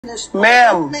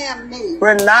Ma'am,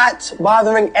 we're not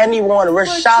bothering anyone. We're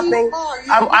shopping.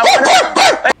 I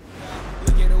want to.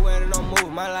 You get away and don't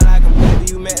move. My life like a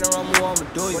movie. You met the wrong move, I'ma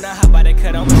do it. When I hop out that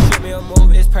cut, I'ma shoot me a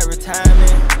move. It's perfect timing.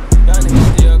 Young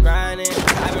niggas still grinding.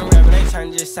 I been rapping, they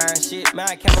trying to just sign shit. Man,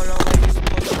 I came a long way.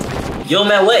 Yo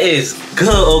man, what is good,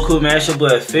 Oku man? It's your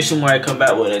boy Official More. I come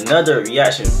back with another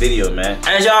reaction video, man.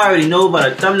 As y'all already know by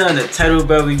the thumbnail and the title,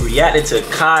 bro, we reacted to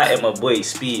Kai and my boy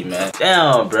Speed, man.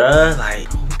 Damn, bro,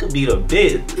 like we could be the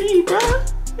big three, bro.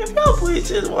 If y'all boys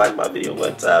just watch my video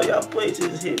one time, y'all boys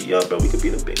just hit me up, bro. We could be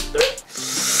the big three.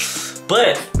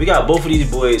 But we got both of these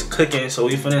boys cooking, so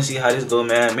we finna see how this go,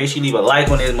 man. Make sure you leave a like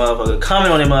on this motherfucker,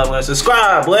 comment on this motherfucker,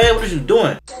 subscribe, boy. What are you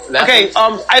doing? Okay,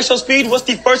 IShowSpeed, what's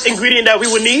the first ingredient that we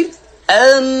would need?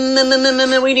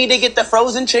 We need to get the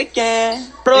frozen chicken.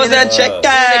 Frozen chicken. We need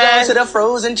to go to the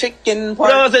frozen chicken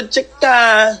part. Frozen chicken.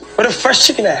 Where the fresh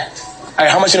chicken at? All right,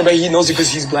 how much you know he knows it because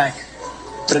he's black?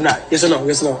 But or not? Yes or no?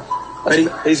 Yes or no? Ready?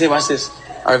 Ready? Say watch this.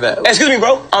 All right, bet. Excuse me,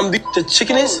 bro. The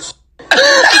chicken is.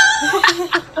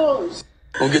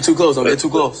 Don't get too close. Don't get too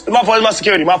close. My fault. It's my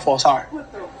security. My fault. Sorry.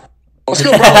 What's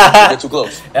good, bro? Don't get too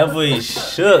close. That boy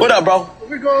shook. What up, bro?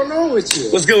 What's going on with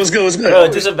you? What's good? What's good? What's good?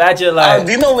 Bro, just imagine like,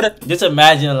 do you know what? Just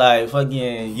imagine like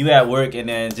fucking you at work and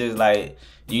then just like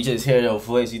you just hear your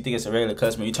voice, you think it's a regular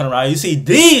customer, you turn around, you see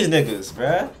these niggas,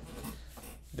 bruh.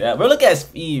 Yeah, bro, look at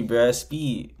Speed, bruh.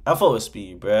 Speed, I fuck with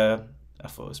Speed, bruh. I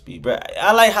fuck with Speed, bruh.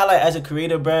 I like how like as a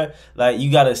creator, bruh, like you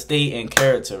gotta stay in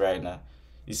character right now.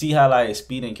 You see how like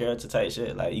Speed and character type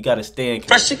shit, like you gotta stay in character.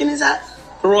 Fresh chicken is that?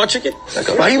 The raw chicken?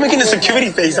 Why are you making the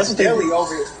security face? That's what they do.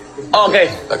 Oh, okay,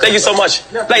 thank you so much.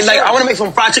 Like I want to make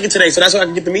some fried chicken today, so that's why I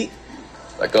can get the meat.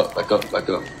 Back up, back up, back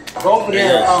up. Go over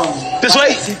there. This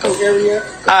way? Seafood area.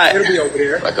 All right. It'll be over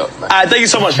there. Back up. All right, thank you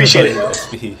so much. Appreciate it.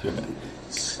 Speed.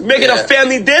 Making a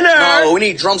family dinner. No, we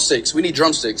need drumsticks. We need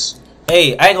drumsticks.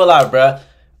 Hey, I ain't gonna lie, bruh.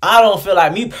 I don't feel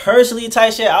like, me personally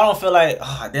type shit, I don't feel like,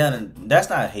 oh damn, that's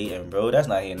not hating, bro. That's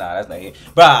not hating, nah, that's not hating.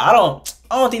 Bruh, I don't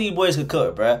think these boys could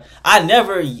cook, bruh. I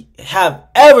never have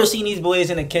ever seen these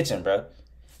boys in the kitchen, bruh.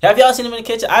 Have y'all seen them in the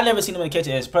kitchen? I never seen them in the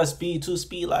kitchen. It's plus Speed, too,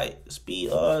 Speed,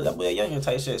 that boy younger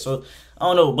type shit. So, I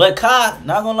don't know. But Kai,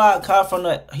 not gonna lie, Kai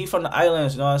he from the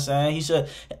islands, you know what I'm saying? He should,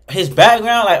 his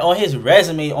background, like on his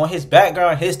resume, on his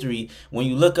background history, when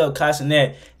you look up Kai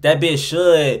Cenat, that bitch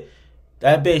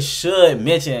should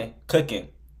mention cooking.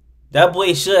 That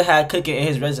boy should have cooking in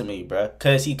his resume, bruh.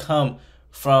 Cause he come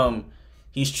from,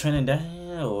 he's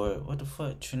Trinidad or what the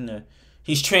fuck, Trinidad.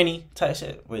 He's Trini type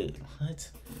shit. Wait,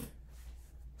 what?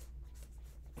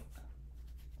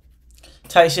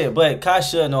 Type shit, but Kai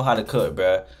should know how to cook,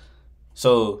 bruh.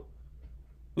 So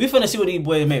we finna see what these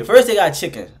boys make. First they got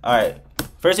chicken. All right.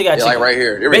 First they got chicken. Like right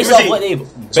here. Based off what they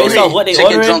ordering.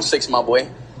 Chicken drumsticks, my boy.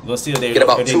 Go see what they get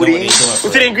about 2 of these.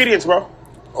 What's the ingredients, bro?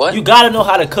 What? You gotta know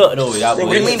how to cook though, y'all boys.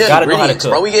 What do you mean You gotta know how to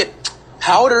cook. Bro, we get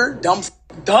powder, dumb.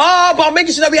 Duh, bro,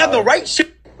 making sure that we have the right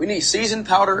shit. We need seasoned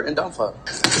powder and dumb fuck.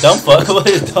 Dumb fuck? What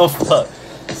is dumb fuck?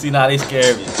 See, now they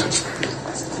scare me.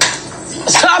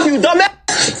 Stop, you dumbass!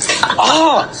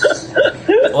 Oh!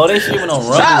 Oh, they streaming on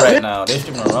Rumble right now. They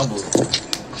streaming on Rumble.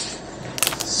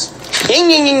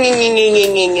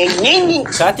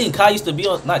 So I think Kai used to be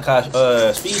on, not Kai,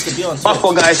 Speed used to be on Twitch. My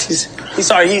fault, guys. He's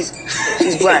sorry. He's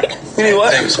black. You need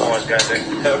what? Thank you so much, guys.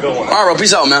 Have a good one. All right, bro.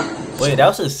 Peace out, man. Wait, that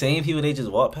was the same people they just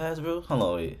walked past, bro? Hold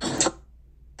on, wait.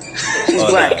 He's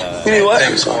black. You need what?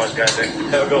 Thank you so much, guys.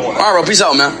 Have a good one. All right, bro. Peace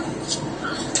out, man.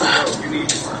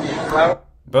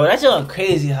 Bro, that's just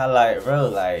crazy how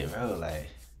bro,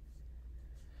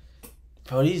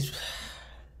 these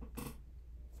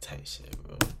type shit,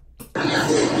 bro.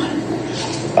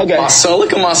 Okay. My son,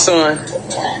 look at my son.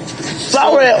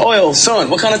 Flour and oil. Son,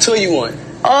 what kind of toy you want?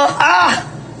 I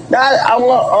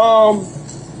want,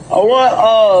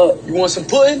 You want some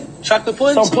pudding? Chocolate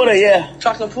pudding? some pudding, yeah.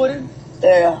 Chocolate pudding?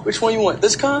 Yeah. Which one you want?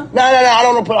 This kind? No, I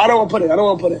don't want pudding.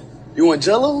 You want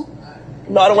Jello?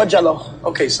 No, I don't want Jello.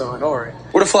 Okay, son. All right.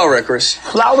 Where the flour at, Chris?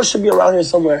 Flour should be around here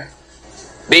somewhere.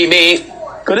 Beep, beep.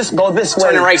 Go this way.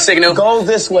 Turn the right signal. Go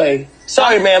this way.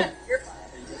 Sorry, ma'am.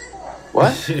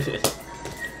 What?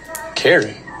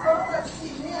 Carrie.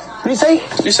 What do you say?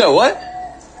 You said what?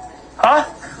 Huh?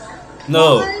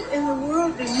 No. Why in the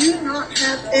world do you not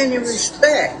have any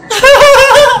respect?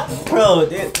 Bro,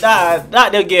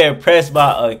 not them get impressed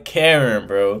by a Karen,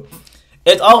 bro.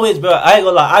 It's always, bro, I ain't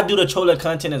gonna lie, I do the trolling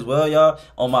content as well, y'all,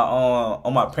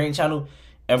 on my prank channel.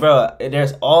 And bro,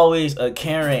 there's always a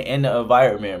Karen in the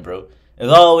environment, bro.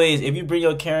 There's always, if you bring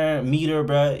your Karen meter,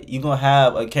 bro, you gonna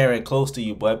have a Karen close to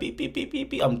you, boy. Beep, beep, beep, beep,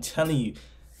 beep. I'm telling you.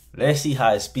 Let's see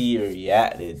how Speed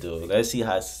reacted, dude. Let's see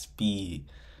how Speed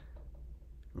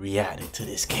reacted to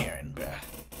this Karen, bro.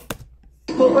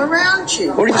 people around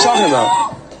you. What are you talking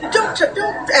about?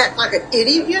 Don't act like an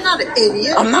idiot. You're not an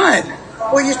idiot. I'm not.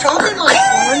 Well, you're talking like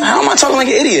one. How am I talking like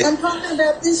an idiot? I'm talking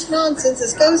about this nonsense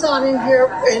that goes on in here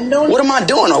and no. What am I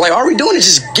doing? Like, all we doing is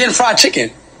just getting fried chicken.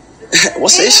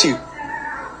 What's the issue?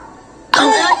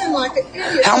 I'm acting like an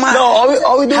idiot. How am I? No,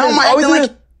 all we doing. How am I acting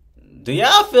like? Do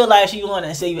y'all feel like she want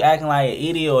to say you acting like an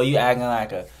idiot, or you acting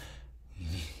like a,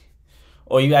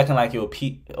 or you acting like you're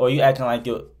or you acting like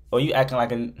you're, or you acting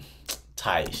like a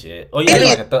tight shit, or you acting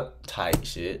like a tight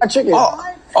shit? Chicken.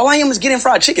 All I am is getting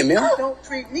fried chicken, man. Don't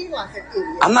treat me like an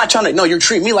idiot. I'm not trying to. No, you're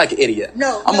treating me like an idiot.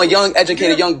 No, I'm a young,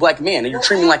 educated, young black man, and you're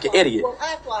treating me like an idiot. Well,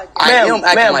 act like it. I am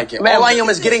acting like it. All I am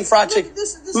is getting fried chicken.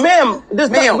 Ma'am,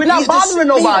 we're not bothering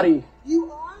nobody.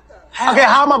 You are though. Okay,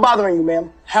 how am I bothering you,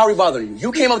 ma'am? How are we bothering you?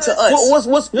 You came up to us.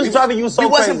 What's driving you so crazy?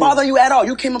 We wasn't bothering you at all.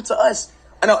 You came up to us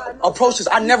and approached us.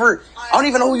 I don't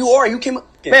even know who you are. You came up.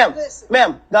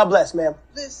 Ma'am, God bless, ma'am.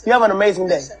 Listen, you have an amazing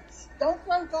day. Don't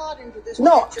throw God into this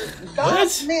No. picture.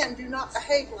 God's men do not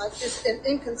behave like this and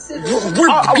inconsiderate. We're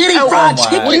getting fried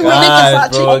chicken. What do you mean making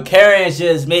fried bro, chicken? Karen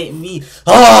just made me.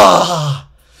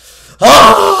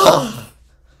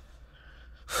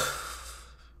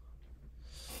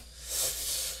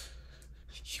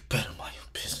 You better mind your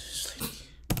business,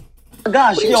 lady.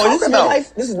 Gosh, this is real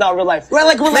life. This is not real life. We're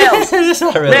like, This is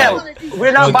not real Ma'am, life.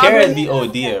 we're not Karen bothering be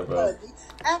OD, bro.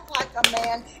 Act like a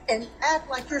man and act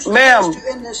like you're supposed Ma'am, to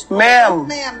in this.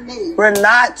 ma'am, me. we're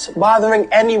not bothering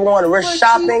anyone. We're But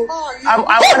shopping. you are.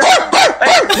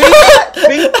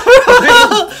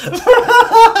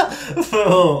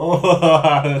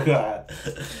 Oh God.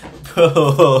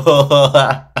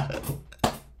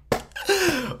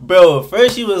 Bro,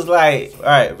 first she was like,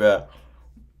 alright, bro.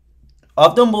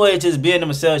 Off them boys just being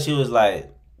themselves, she was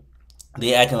like,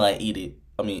 they acting like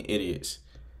idiots.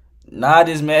 Nah,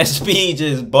 this man Speed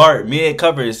just barked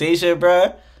mid-conversation,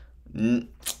 bro.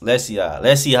 Let's see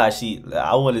how she,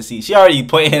 I want to see. She already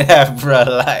pointing at, bro.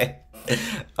 Like,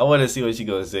 I want to see what she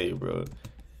gonna say, bro.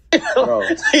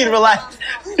 Relax.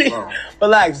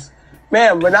 Relax.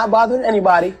 Ma'am, we're not bothering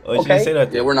anybody. Oh, okay? She say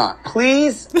that Yeah, we're not.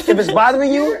 Please, if it's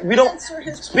bothering you, we don't.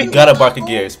 You gotta bark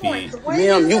again, Speed.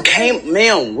 Ma'am, you came,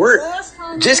 ma'am. We're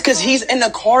just because he's in the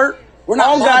cart. We're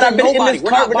not Oh, God, I've bothering been in nobody. this We're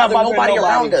cart, not we're not bothering bothering nobody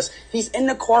nobody. around us. He's in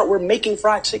the cart. We're making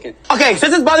fried chicken. Okay,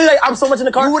 since it's bothering you, like I'm so much in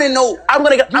the car. You wouldn't know. I'm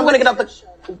gonna get out the.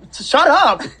 Shut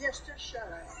up. Yes, just shut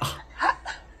up.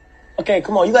 Okay,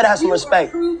 come on. You gotta have some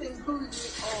respect. You are proving who you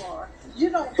are. You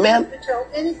don't Ma'am. have to tell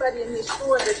anybody in this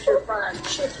store that you're frying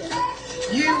chicken.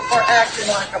 You are acting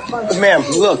like a bunch of Ma'am,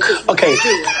 fools look, because you okay, do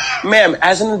it. ma'am.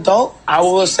 As an adult, I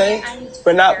will say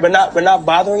we're not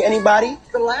bothering anybody.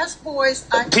 The last boys.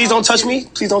 I Please don't touch me.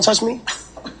 Please don't touch me.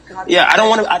 God, Yeah, I don't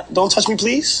want to. Don't touch me,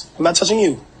 please. I'm not touching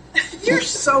you. You're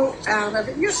so out of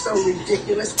it. You're so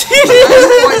ridiculous. The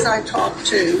last boys I talked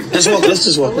to. Let's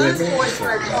just The walk. last boys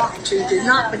I talked to did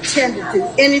not pretend to do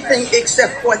anything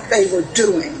except what they were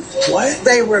doing. What?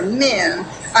 They were men.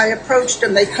 I approached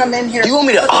them. They come in here. You want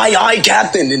me to aye,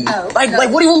 Captain? And No, like, no.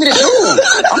 what do you want me to do?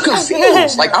 I'm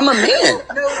confused. Like, I'm a man.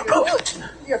 No,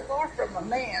 you're far from a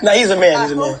man. No, he's a man.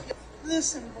 He's a I man. hope-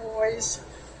 Listen, boys,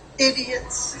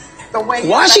 idiots. The way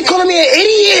Why is she calling me an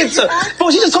idiot?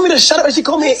 Bro, she just told me to shut up and she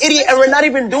called me an idiot and we're not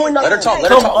even doing nothing. Let her talk.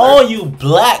 Let her Come talk. on, you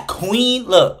black queen.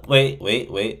 Look, wait.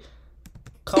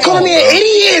 Come She's calling on, me bro. an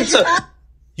idiot.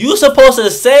 You supposed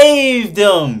to save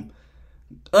them,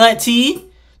 auntie.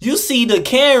 You see the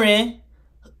Karen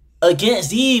against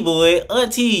these boy,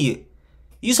 auntie.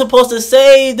 You supposed to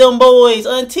save them boys,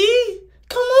 auntie.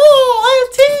 Come on,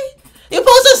 auntie. You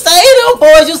supposed to save them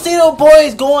boys. You see them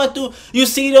boys going through. You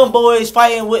see them boys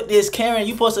fighting with this Karen.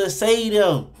 You supposed to save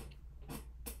them.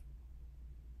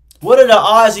 What are the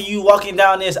odds of you walking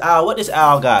down this aisle? What this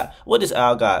aisle got? What this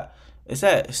aisle got? Is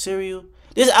that cereal?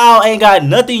 This aisle ain't got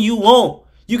nothing you want.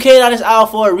 You came down this aisle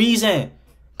for a reason.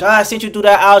 God sent you through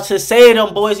that aisle to save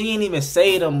them boys. He ain't even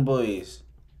save them boys.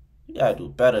 You gotta do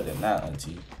better than that,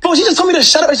 auntie. Bro, she just told me to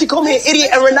shut up and she called me an idiot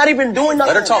and we're not even doing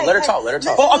nothing. Let her talk. Let her talk. Let her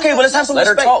talk. Well, okay, but let's have some Let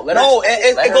her respect. talk. Let her- No, let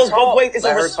it her goes talk. both ways. It's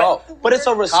Let a her respect. talk. But it's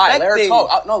a Kai, respect let her thing.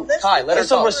 talk. No, Kai, let her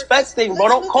It's a talk. respect thing, bro.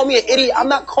 Don't call me an idiot. I'm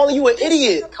not calling you an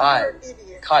idiot.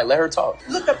 Kai, let her talk.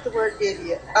 Look up the word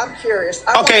idiot. I'm curious.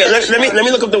 Okay, let me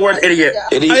look up the word idiot.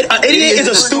 Yeah. An idiot is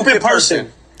a stupid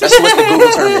person. That's what the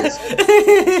Google term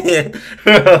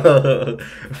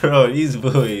is. Bro, these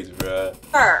boys, bro.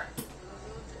 Her.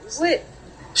 What?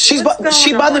 She What's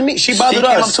bothered going me. She bothered She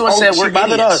came us. up to us and said she we're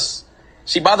bothered idiots. us.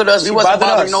 She bothered us. We She wasn't bothered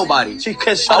bothering us. nobody. She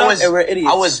kissed shut up and we're idiots.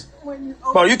 I was.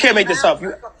 Bro, you can't make this up.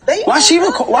 They Why is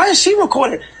she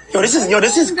recording? Yo, this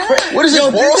is crazy. What is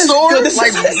this, World Store?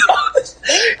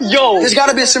 Yo, there's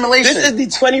gotta be a simulation. This is the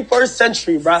 21st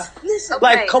century, bruh. Listen,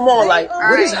 Like, come on, like,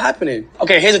 what is happening?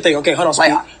 Okay, here's the thing. Okay, hold on.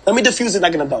 Speed. Let me diffuse it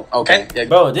like an adult. Okay, Yeah.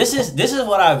 Bro, this is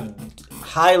what I've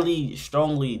highly,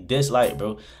 strongly disliked,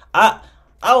 bro. I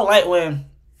don't like when,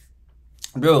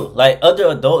 bro, like other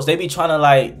adults, they be trying to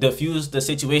like diffuse the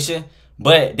situation,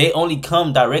 but they only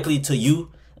come directly to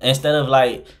you instead of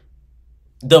like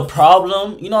the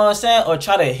problem, you know what I'm saying? Or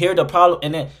try to hear the problem,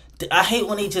 and then I hate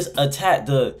when they just attack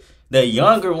the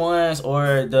younger ones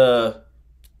or the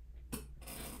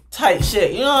type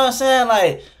shit, you know what I'm saying?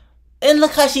 Like, and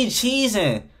look how she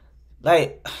cheesing.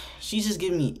 Like, she's just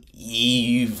giving me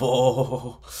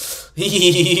evil.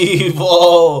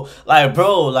 Like,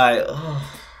 bro, like,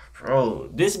 bro,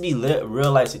 this be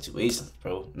real life situations,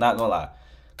 bro. Not gonna lie.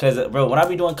 Cause, bro, when I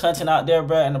be doing content out there,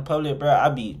 bro, in the public, bro,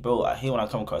 I hate when I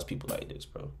come across people like this,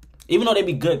 bro. Even though they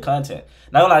be good content.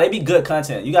 Not gonna lie, they be good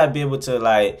content. You gotta be able to,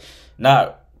 like,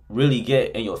 not really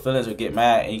get in your feelings or get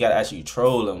mad, and you gotta actually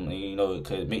troll them, and, you know,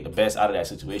 could make the best out of that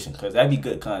situation. Cause that'd be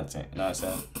good content, you know what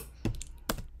I'm saying?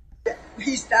 All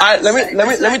right, let me.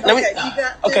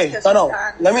 Okay, no.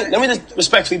 Let me just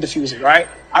respectfully diffuse it, right?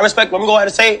 Let me go ahead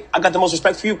and say I got the most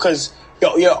respect for you because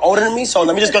you're older than me. So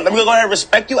let me go ahead and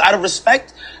respect you. Out of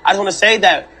respect, I just want to say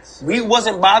that we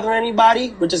wasn't bothering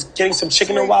anybody. We're just getting some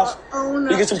chicken and waffles.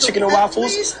 You get some chicken and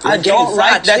waffles. I don't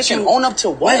like that you own up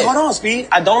to what? Wait, hold on, Speed.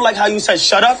 I don't like how you said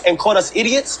shut up and called us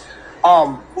idiots.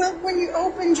 Well, when you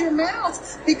opened your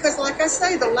mouth, because like I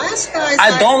say, the last guys.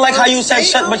 I don't like how you said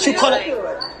shut, but you called it.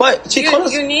 But she called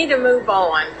us. You need to move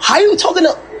on. How you talking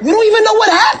to? You don't even know what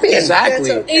happened. Exactly.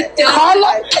 It doesn't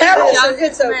Carla, Carol.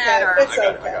 It's okay. matter. It's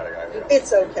okay.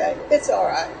 It's okay. It's all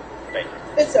right.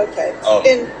 It's okay.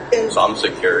 So I'm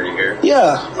security here.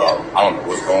 Yeah. I don't know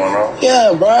what's going on.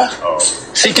 Yeah, bruh.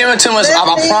 She came to us.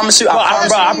 I promise you.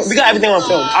 We got everything on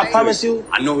film. I promise you.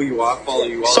 I know who you are. I follow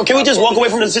you all. So can we just walk away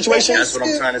from the situation? That's what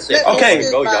I'm trying to say.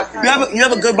 Okay. Go, y'all. You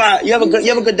have a good bye. You have a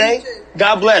good day.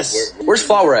 God bless. Where's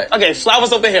Flower at? Okay,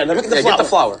 Flower's over here. Let's get the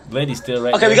flower. Lady still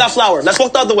right Okay, there. we got Flower. Let's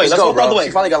walk the other way. Let's walk the other way.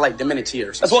 She probably got like dementia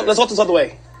or something. Let's walk this other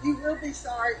way. You will be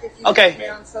sorry if you Okay. get me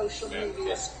on social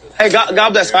media. Hey,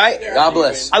 God bless, all right? God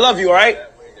bless. I love you, all right?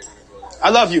 I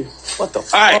love you. What the All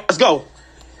right, let's go.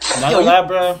 Not gonna lie,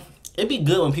 bro. It'd be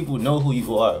good when people know who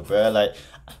you are, bro. Like,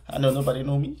 I know nobody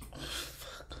know me.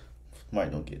 Mark,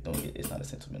 don't get. It's not a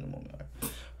sentimental moment,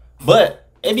 right? But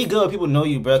it'd be good when people know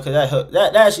you, bro, because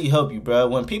that actually help you, bro.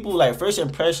 When people like first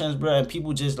impressions, bro, and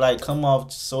people just like come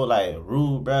off so like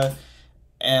rude, bro,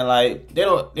 and like they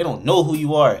don't know who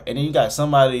you are, and then you got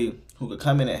somebody who could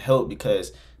come in and help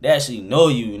because they actually know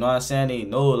you. You know what I'm saying? They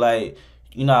know like.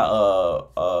 You not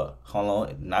hold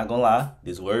on, not gonna lie,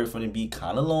 this word finna be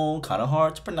kind of long, kind of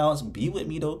hard to pronounce. Be with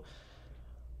me though.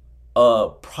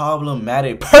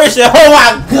 Problematic person. Oh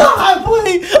my god,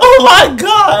 boy. Oh my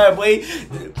god, boy.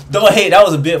 Don't hate. That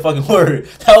was a big fucking word.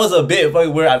 That was a big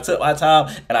fucking word. I took my time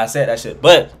and I said that shit.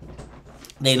 But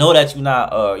they know that you're not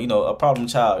a problem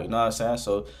child. You know what I'm saying?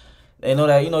 So they know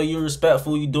that you're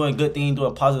respectful. You're doing good things,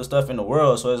 doing positive stuff in the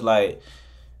world. So it's like.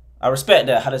 I respect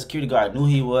that, how the security guard knew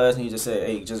he was, and he just said,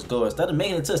 hey, just go. Instead of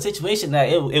making it to a situation that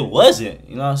it wasn't.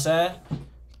 You know what I'm saying?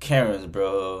 Karens,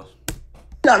 bro.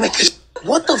 Nah, man,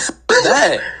 what the f*** is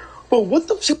that? But what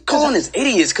the She calling us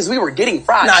idiots because we were getting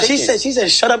fried chicken. she said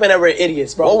shut up and we're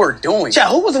idiots, bro. What we're doing. Yeah,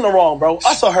 who was in the wrong, bro?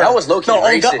 Us or her? That was low-key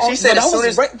racist. She said as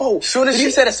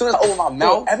soon as I opened my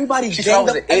mouth, everybody she ganged thought I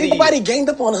was up. an idiot. Everybody ganged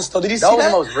up on us, though. Did you see that?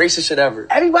 That was the most racist shit ever.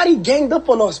 Everybody ganged up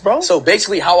on us, bro. So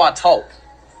basically how I talk.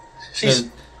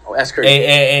 Oh, that's crazy.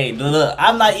 Hey, look,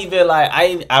 I'm not even like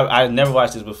I never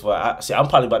watched this before. I'm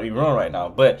probably about to be wrong right now,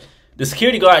 but the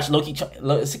security guard trying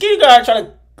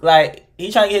to like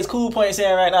he trying to get his cool points in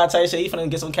right now. Tell you shit, he finna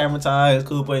get some camera time. His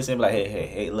cool points in, like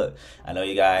hey, look, I know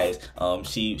you guys.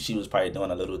 She was probably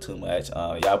doing a little too much.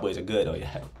 Y'all boys are good though.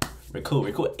 Yeah, we're cool.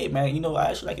 Hey man,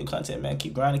 I actually like your content, man.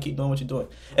 Keep grinding, keep doing what you're doing.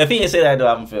 If he didn't say that though,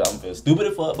 I'm feel stupid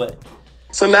as fuck. But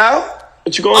so now.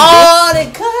 What you going to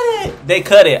do? They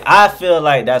cut it. I feel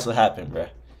like that's what happened, bro.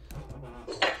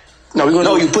 No, we're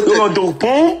gonna do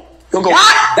boom. We're gonna go.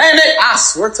 God damn it! I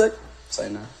swear to. Say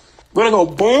no. We're gonna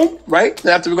go boom, right?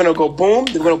 Then after we're gonna go boom,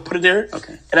 then we're gonna put it there.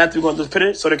 Okay. And after we're gonna just put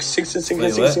it so they can sink in.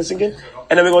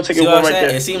 And then we're gonna take it one right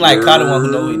there. It seemed like Carter one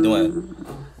who know what he's doing.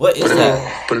 What is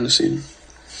that? Put in the scene.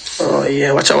 Oh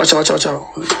yeah, watch out.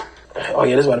 Oh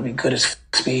yeah, this about to be good as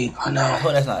speed. I know.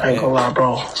 Oh, that's not. I ain't gonna lie,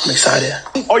 bro. I'm excited.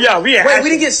 Oh yeah, we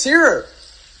didn't get syrup.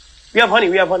 We have honey.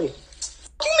 What do you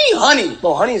mean honey?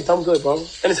 No, honey is dumb good, bro,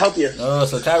 and it's healthier. Oh,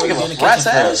 so Kyrie in the kitchen rat's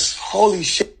first. ass. Holy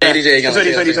shit. Hey, DJ, it's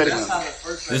ready.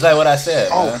 Just like what I said,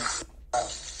 man.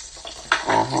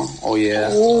 Oh yeah.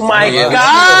 Oh my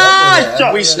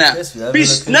gosh! We snap. We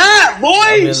snap,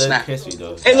 boy! Snap.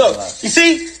 Hey, look, you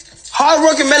see,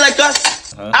 hard-working men like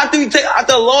us,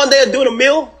 after a long day of doing a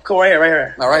meal, come right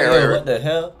here. All right, right. What the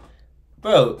hell,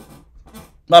 bro?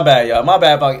 My bad, y'all. My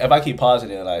bad if I keep pausing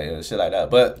it like shit like that.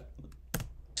 But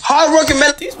hard-working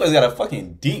men. These boys got a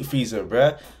fucking deep freezer,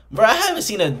 bruh. Bro, I haven't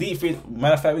seen a deep freezer.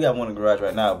 Matter of fact, we got one in the garage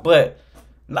right now, but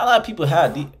not a lot of people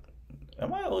have deep.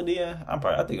 Am I ODing?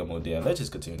 I think I'm ODing. Let's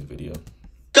just continue the video.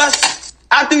 Gus,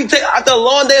 after a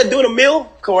long day of doing a meal,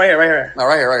 come right here. All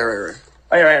right. Right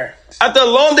here. After a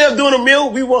long day of doing a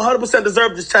meal, we 100%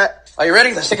 deserve this chat. Are you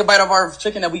ready? Let's take a bite of our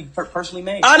chicken that we personally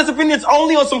made. Honest opinions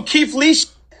only on some Keith Lee.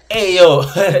 Hey, yo,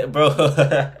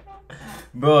 bro.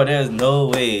 Bro, there's no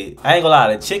way. I ain't gonna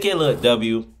lie. The chicken look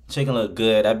W. Chicken look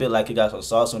good. That bit like it got some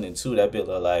sauce on it too. That bit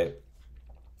look like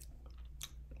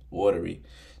watery.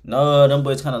 No, them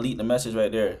boys kind of leaked the message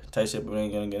right there. Type shit, but we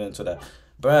ain't gonna get into that.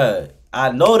 Bruh,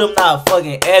 I know them not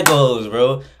fucking egos,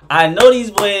 bro. I know these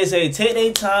boys say take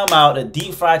their time out to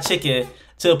deep fry chicken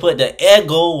to put the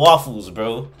Eggo waffles,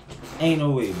 bro. Ain't no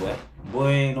way, boy. Boy,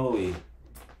 ain't no way.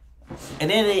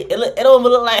 And then it don't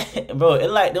look like, bro, it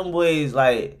like them boys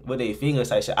like with their fingers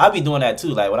type shit. I be doing that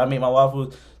too. Like when I make my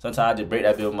waffles, sometimes I just break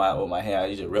that bit with my hand.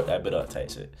 I just rip that bit up type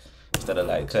shit instead of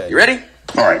like cut. You ready?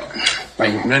 All right. Are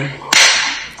you ready?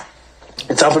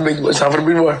 It's time for the big boy.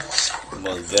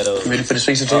 Most ghetto. You ready for the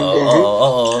sweets and treats?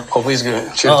 Hopefully it's good.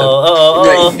 Cheers. You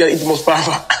gotta eat the most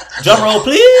powerful. Drum roll,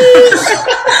 please.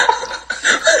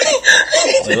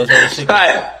 All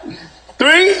right.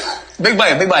 3. Big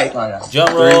bite.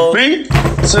 Drum roll. 3, 2.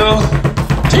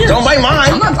 Don't bite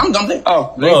mine. I'm dumping.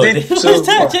 Oh, bro. 3, 2,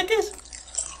 1. Chickens?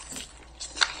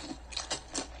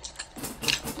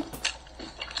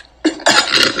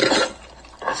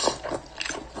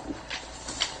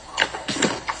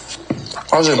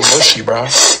 I was in mushy, bro. Let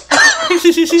me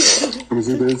see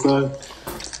the inside.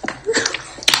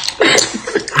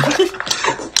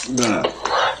 Nah.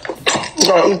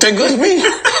 That good to me.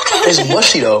 It's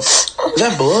mushy though. Is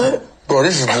that blood? Bro,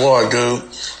 this is blood, dude.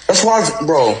 That's why,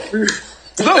 bro.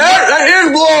 That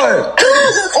is blood.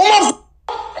 Oh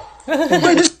my.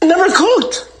 Wait, this never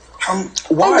cooked.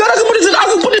 Why? Oh God, I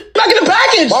can put it back in the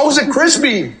package. Why was it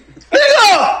crispy?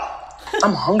 Nigga!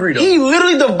 I'm hungry though. He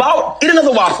literally devoured. Eat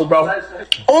another waffle, bro.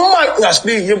 Oh my gosh,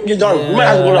 Speed, you're done. You might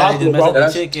have to go to the hospital, bro.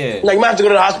 Like, you might have to go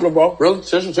to the hospital, bro. Really?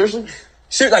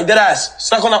 Seriously? Like dead ass. It's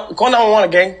not going down one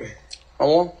gang. I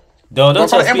won't. Don't tell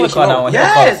Speed call 911.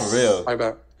 Yes. Call it for real. My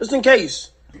bad. Just in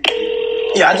case.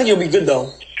 Yeah, I think you'll be good though.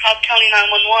 Cobb County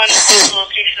 911. What's the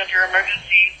location of your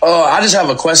emergency? I just have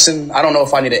a question. I don't know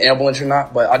if I need an ambulance or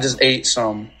not, but I just ate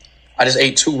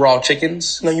 2 raw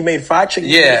chickens. No, you made fried chicken.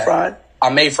 Yeah. Fried. I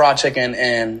made fried chicken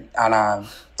and I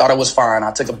thought it was fine.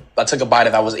 I took a bite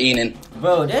of it. I was eating.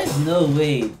 Bro, there's no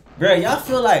way. Bro, y'all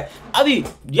feel like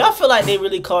they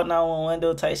really called 911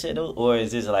 though type shit though? Or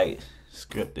is this like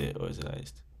scripted? Or is it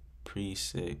like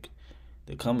pre-sick?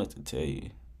 They coming to tell you.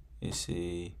 It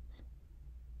say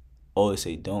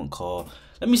don't call.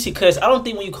 Let me see, cause I don't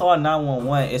think when you call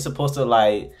 911, it's supposed to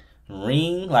like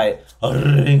ring, like a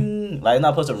ring. Like it's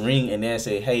not supposed to ring and then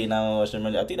say, hey,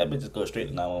 911. I think that bitch just go straight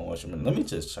to 911. Let me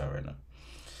just try right now.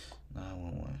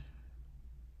 911.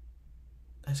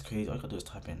 That's crazy. All I gotta do is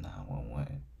type in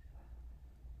 911.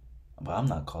 But I'm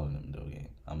not calling them though. Yeah.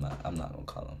 I'm not gonna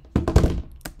call them.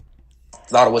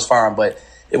 Thought it was fine, but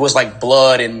it was like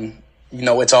blood and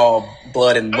it's all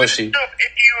blood and mushy. So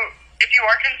if you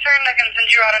are concerned, I can send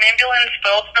you out an ambulance,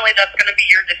 but ultimately that's going to be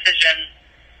your decision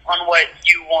on what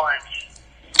you want.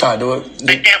 Alright, do it.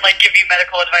 I can't give you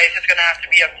medical advice. It's going to have to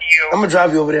be up to you. I'm gonna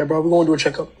drive you over there, bro. We're gonna do a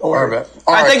checkup. Don't worry.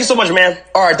 All right, thank you so much, man.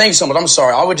 All right, thank you so much. I'm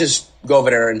sorry. I would just go over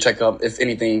there and check up if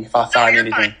anything. If I find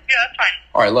anything. Fine. Yeah, that's fine.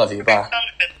 All right, love you. Bye.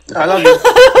 I love you.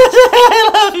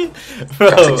 Bro,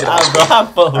 I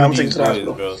fuck with these boys,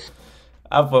 bro.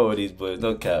 I fuck with these boys.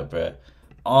 No cap, bro.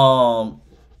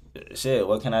 Shit,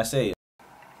 what can I say?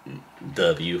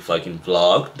 W fucking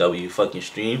vlog, W fucking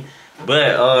stream.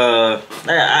 But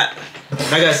like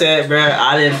I said, bro,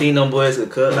 I didn't think them boys could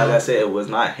cook. Like I said, it was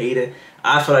not hated.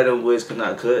 I feel like them boys could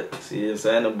not cook. See what I'm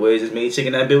saying? Them boys just made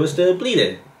chicken that bit was still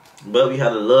bleeding. But we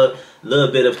had a little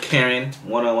bit of caring,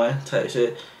 one-on-one type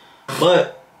shit.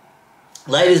 But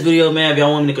like this video, man. If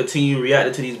y'all want me to continue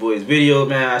reacting to these boys' video,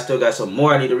 man, I still got some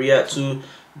more I need to react to.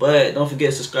 But don't forget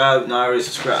to subscribe if you're not already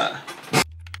subscribed.